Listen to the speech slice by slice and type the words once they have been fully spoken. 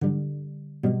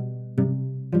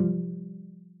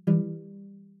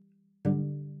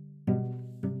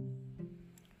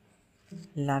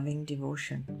Loving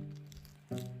devotion.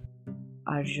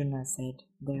 Arjuna said,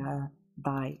 "There are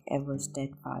thy ever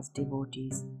steadfast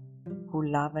devotees who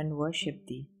love and worship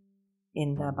thee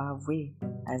in the above way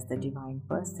as the divine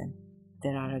person.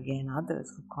 There are again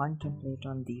others who contemplate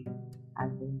on thee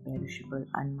as the imperishable,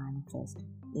 unmanifest,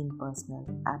 impersonal,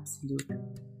 absolute.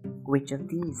 Which of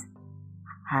these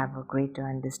have a greater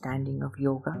understanding of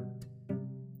yoga?"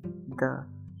 The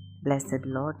blessed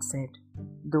Lord said,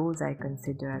 "Those I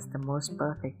consider as the most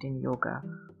perfect in yoga,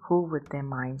 who with their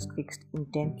minds fixed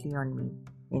intently on me,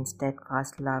 in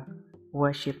steadfast love,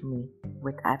 worship me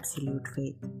with absolute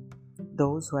faith.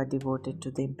 Those who are devoted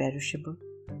to the imperishable,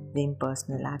 the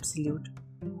impersonal absolute,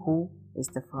 who is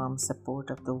the firm support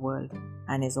of the world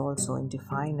and is also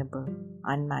indefinable,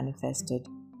 unmanifested,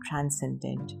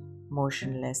 transcendent,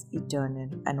 motionless, eternal,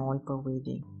 and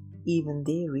all-pervading, even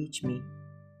they reach me,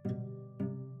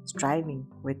 striving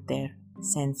with their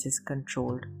senses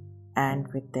controlled and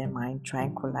with their mind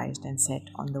tranquilized and set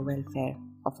on the welfare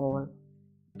of all.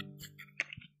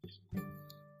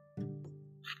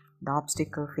 The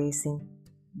obstacle facing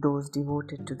those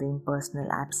devoted to the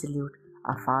impersonal absolute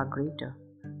are far greater,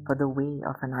 for the way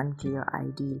of an unclear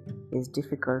ideal is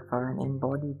difficult for an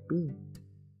embodied being,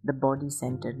 the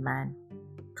body-centered man,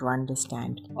 to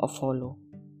understand or follow.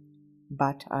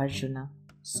 But Arjuna,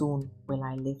 soon will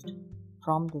I lift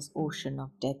from this ocean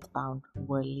of death-bound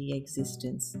worldly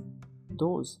existence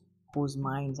those whose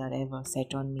minds are ever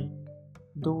set on me,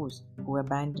 those who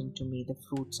abandon to me the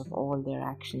fruits of all their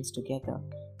actions together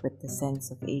with the sense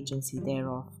of agency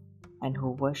thereof, and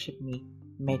who worship me,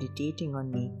 meditating on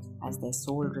me as their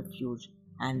sole refuge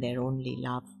and their only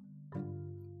love.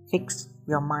 Fix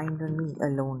your mind on me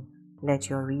alone. Let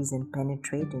your reason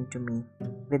penetrate into me.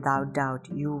 Without doubt,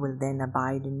 you will then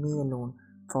abide in me alone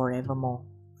forevermore.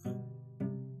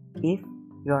 If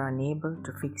you are unable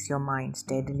to fix your mind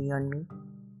steadily on me,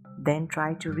 then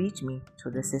try to reach me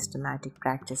through the systematic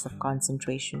practice of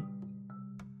concentration.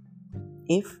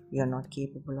 If you are not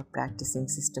capable of practicing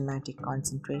systematic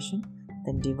concentration,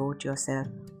 then devote yourself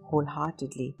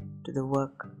wholeheartedly to the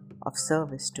work of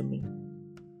service to me,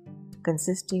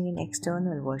 consisting in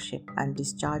external worship and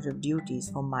discharge of duties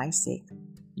for my sake.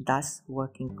 Thus,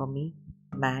 working for me,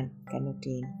 man can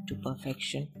attain to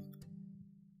perfection.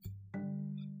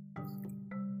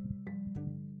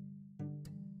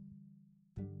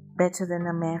 Better than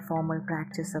a mere formal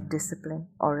practice of discipline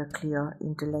or a clear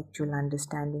intellectual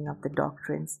understanding of the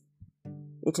doctrines,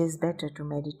 it is better to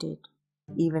meditate.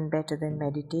 Even better than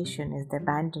meditation is the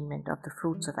abandonment of the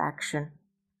fruits of action,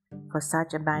 for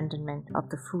such abandonment of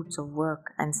the fruits of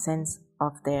work and sense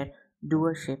of their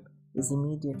doership is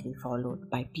immediately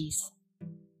followed by peace,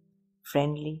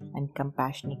 friendly and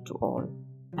compassionate to all,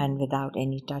 and without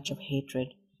any touch of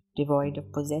hatred, devoid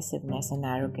of possessiveness and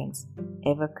arrogance,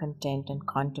 ever content and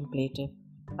contemplative,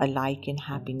 alike in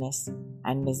happiness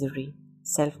and misery,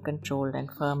 self-controlled and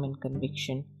firm in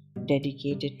conviction,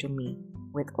 dedicated to me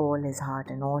with all his heart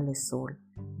and all his soul.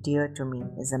 Dear to me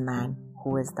is a man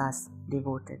who is thus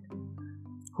devoted,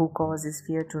 who causes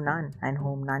fear to none and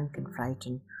whom none can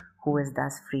frighten, who is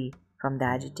thus free from the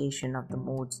agitation of the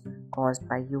moods caused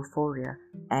by euphoria,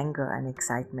 anger, and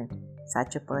excitement.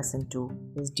 Such a person too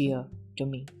is dear to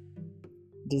me.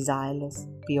 Desireless,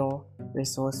 pure,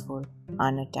 resourceful,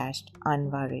 unattached,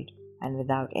 unworried, and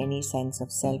without any sense of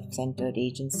self-centered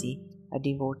agency, a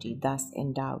devotee thus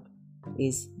endowed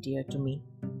is dear to me.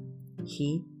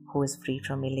 He who is free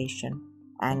from elation,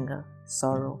 anger,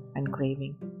 sorrow, and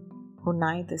craving, who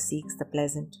neither seeks the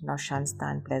pleasant nor shuns the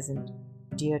unpleasant,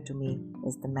 dear to me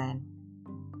is the man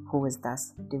who is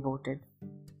thus devoted.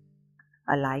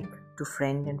 Alike to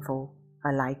friend and foe,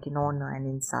 alike in honor and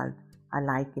insult,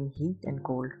 alike in heat and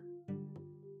cold,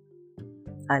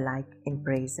 alike in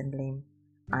praise and blame,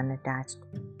 unattached,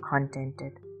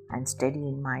 contented, and steady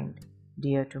in mind,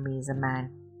 dear to me is a man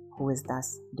who is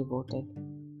thus devoted.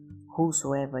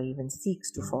 Whosoever even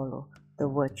seeks to follow the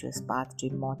virtuous path to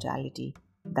immortality,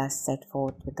 thus set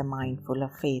forth with a mind full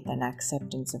of faith and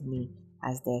acceptance of me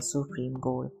as their supreme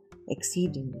goal,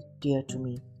 exceedingly dear to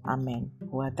me are men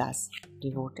who are thus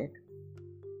devoted.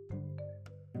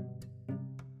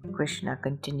 Krishna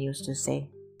continues to say,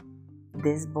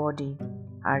 "This body,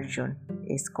 Arjun,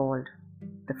 is called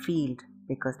the field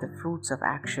because the fruits of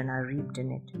action are reaped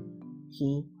in it.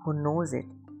 He who knows it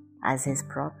as his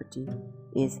property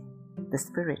is the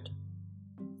spirit.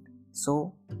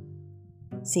 So,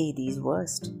 say these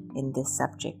words in this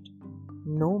subject.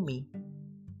 Know me,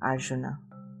 Arjuna,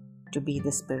 to be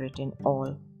the spirit in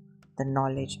all. The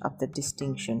knowledge of the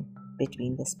distinction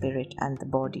between the spirit and the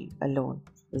body alone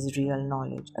is real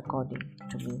knowledge according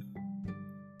to me.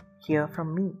 Hear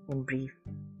from me in brief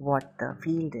what the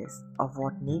field is, of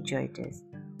what nature it is,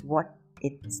 what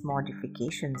its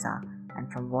modifications are,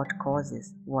 and from what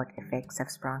causes what effects have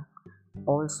sprung.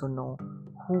 Also know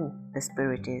who the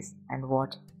spirit is and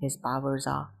what his powers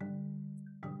are.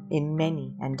 In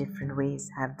many and different ways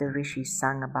have the rishis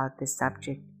sung about this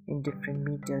subject in different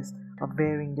meters of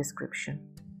varying description.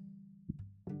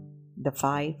 The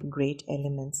 5 great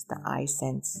elements, the eye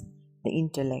sense, the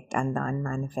intellect and the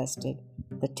unmanifested,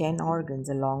 the 10 organs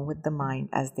along with the mind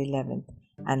as the 11th,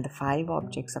 and the 5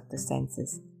 objects of the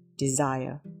senses,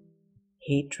 desire,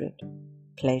 hatred,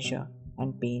 pleasure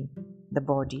and pain, the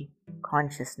body,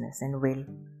 consciousness and will.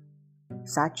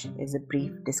 Such is a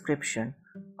brief description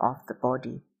of the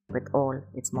body with all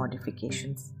its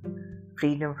modifications.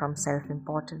 Freedom from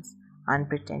self-importance,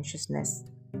 unpretentiousness,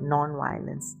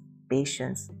 non-violence,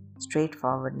 patience,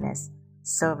 straightforwardness,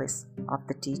 service of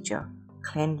the teacher,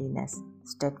 cleanliness,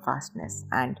 steadfastness,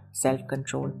 and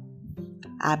self-control.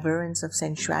 Abhorrence of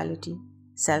sensuality,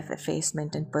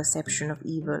 self-effacement and perception of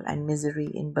evil and misery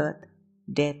in birth,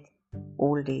 death,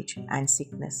 old age, and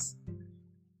sickness.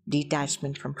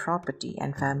 Detachment from property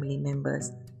and family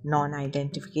members,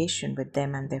 non-identification with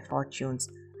them and their fortunes,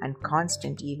 and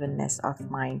constant evenness of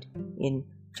mind in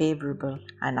favorable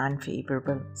and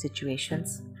unfavorable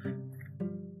situations.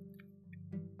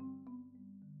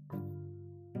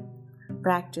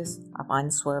 Practice of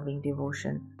unswerving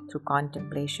devotion through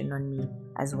contemplation on me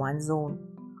as one's own,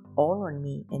 or on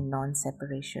me in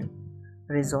non-separation.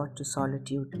 Resort to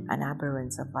solitude and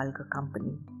abhorrence of vulgar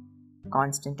company.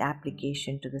 Constant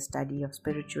application to the study of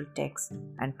spiritual texts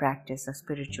and practice of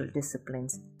spiritual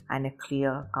disciplines, and a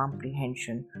clear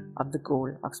comprehension of the goal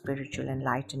of spiritual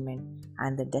enlightenment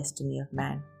and the destiny of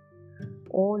man.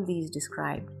 All these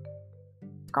described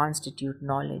constitute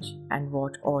knowledge, and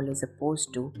what all is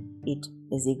opposed to it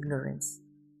is ignorance.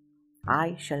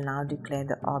 I shall now declare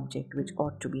the object which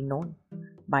ought to be known,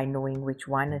 by knowing which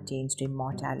one attains to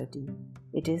immortality.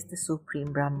 It is the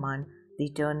Supreme Brahman, the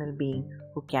eternal being,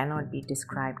 who cannot be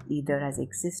described either as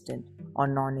existent or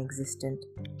non-existent.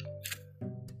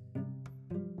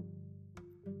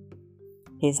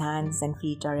 His hands and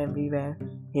feet are everywhere.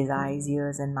 His eyes,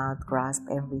 ears, and mouth grasp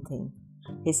everything.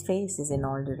 His face is in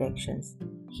all directions.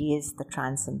 He is the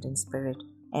transcendent spirit,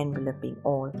 enveloping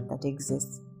all that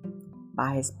exists.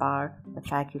 By his power, the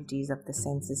faculties of the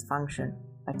senses function,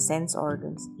 but sense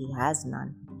organs he has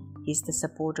none. He is the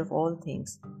support of all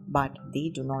things, but they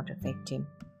do not affect him.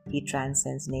 He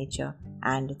transcends nature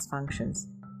and its functions,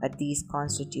 but these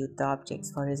constitute the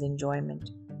objects for his enjoyment.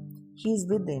 He is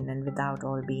within and without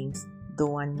all beings,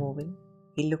 though unmoving.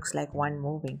 He looks like one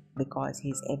moving because he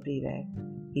is everywhere.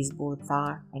 He is both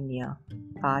far and near,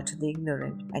 far to the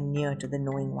ignorant and near to the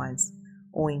knowing ones.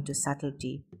 Owing to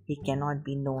subtlety, he cannot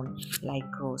be known like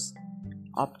gross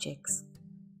objects.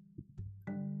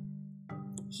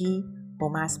 He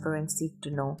whom aspirants seek to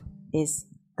know is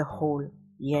the whole,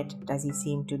 yet does he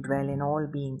seem to dwell in all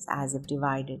beings as if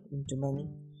divided into many.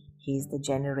 He is the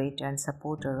generator and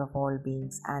supporter of all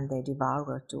beings and their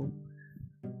devourer too.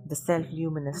 The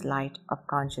self-luminous light of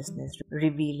consciousness,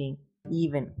 revealing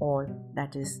even all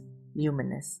that is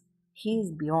luminous. He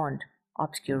is beyond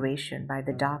obscuration by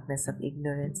the darkness of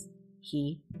ignorance.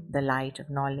 He, the light of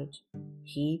knowledge.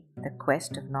 He, the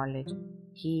quest of knowledge.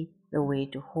 He, the way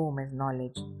to whom is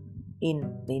knowledge.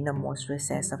 In the innermost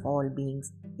recess of all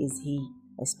beings is he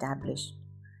established.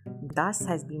 Thus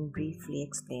has been briefly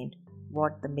explained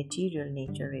what the material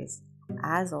nature is,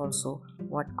 as also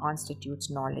what constitutes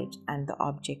knowledge and the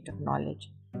object of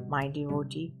knowledge. My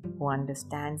devotee who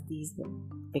understands these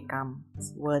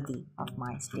becomes worthy of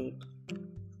my state.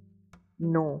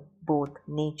 Know both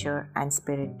nature and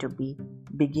spirit to be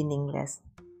beginningless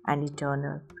and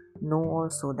eternal. Know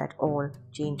also that all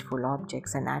changeful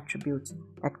objects and attributes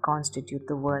that constitute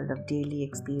the world of daily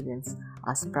experience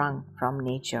are sprung from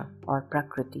nature or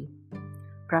Prakriti.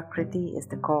 Prakriti is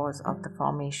the cause of the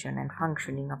formation and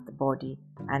functioning of the body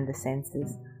and the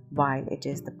senses, while it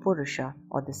is the Purusha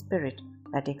or the spirit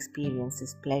that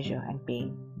experiences pleasure and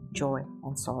pain, joy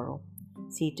and sorrow.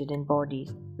 Seated in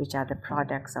bodies which are the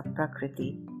products of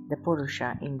Prakriti, the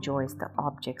Purusha enjoys the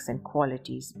objects and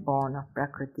qualities born of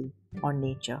Prakriti or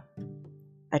nature.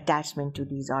 Attachment to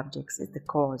these objects is the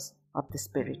cause of the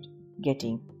spirit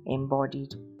getting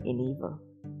embodied in evil.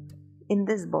 In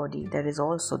this body there is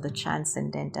also the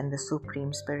transcendent and the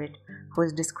supreme spirit, who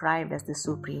is described as the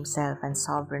supreme self and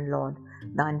sovereign lord,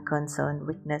 the unconcerned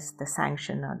witness, the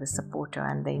sanctioner, the supporter,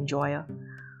 and the enjoyer.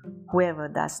 Whoever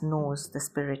thus knows the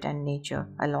spirit and nature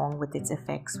along with its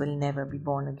effects will never be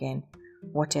born again,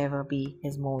 whatever be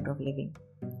his mode of living.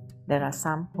 There are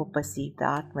some who perceive the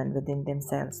Atman within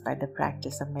themselves by the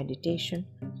practice of meditation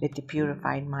with a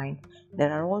purified mind.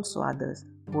 There are also others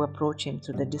who approach him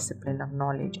through the discipline of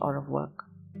knowledge or of work.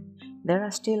 There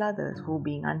are still others who,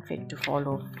 being unfit to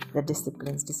follow the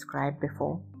disciplines described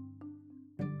before,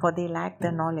 for they lack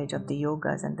the knowledge of the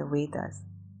yogas and the Vedas,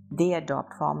 they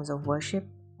adopt forms of worship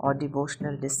or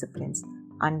devotional disciplines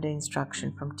under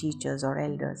instruction from teachers or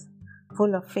elders,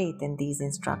 full of faith in these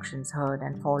instructions heard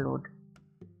and followed,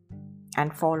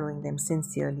 and following them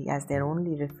sincerely as their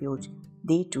only refuge,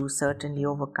 they too certainly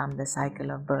overcome the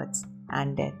cycle of births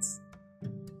and deaths.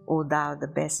 O thou, the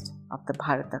best of the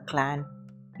Bharata clan,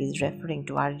 is referring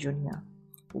to Arjuna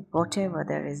here. Whatever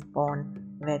there is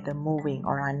born, whether moving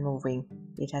or unmoving,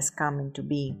 it has come into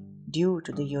being due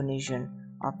to the union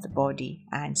of the body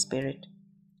and spirit.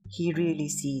 He really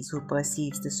sees who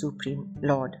perceives the Supreme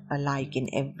Lord alike in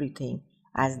everything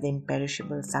as the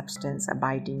imperishable substance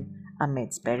abiding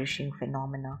amidst perishing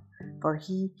phenomena. For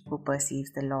he who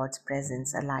perceives the Lord's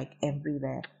presence alike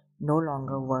everywhere no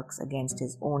longer works against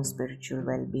his own spiritual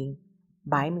well-being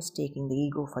by mistaking the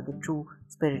ego for the true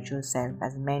spiritual self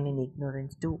as men in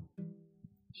ignorance do.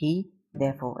 He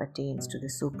therefore attains to the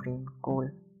supreme goal.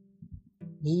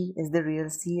 He is the real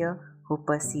seer who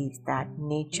perceives that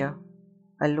nature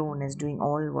alone is doing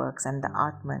all works and the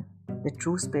Atman, the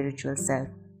true spiritual self,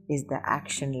 is the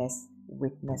actionless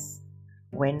witness.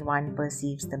 When one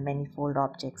perceives the manifold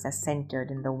objects as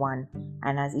centered in the One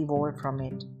and as evolved from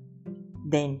it,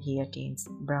 then he attains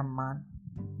Brahman,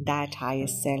 that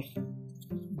highest self,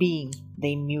 being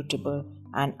the immutable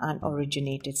and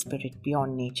unoriginated spirit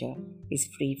beyond nature, is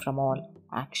free from all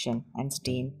action and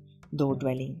stain, though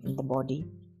dwelling in the body.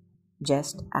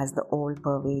 Just as the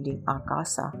all-pervading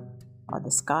akasa, or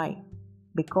the sky,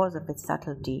 because of its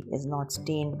subtlety, is not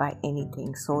stained by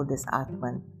anything, so this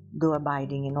Atman, though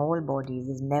abiding in all bodies,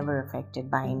 is never affected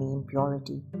by any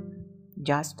impurity.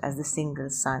 Just as the single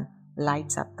sun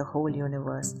lights up the whole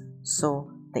universe, so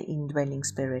the indwelling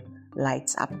spirit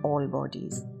lights up all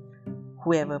bodies.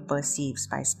 Whoever perceives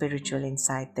by spiritual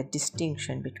insight the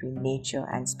distinction between nature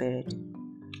and spirit,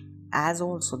 as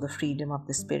also the freedom of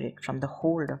the spirit from the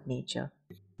hold of nature,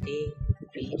 they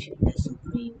reach the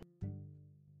supreme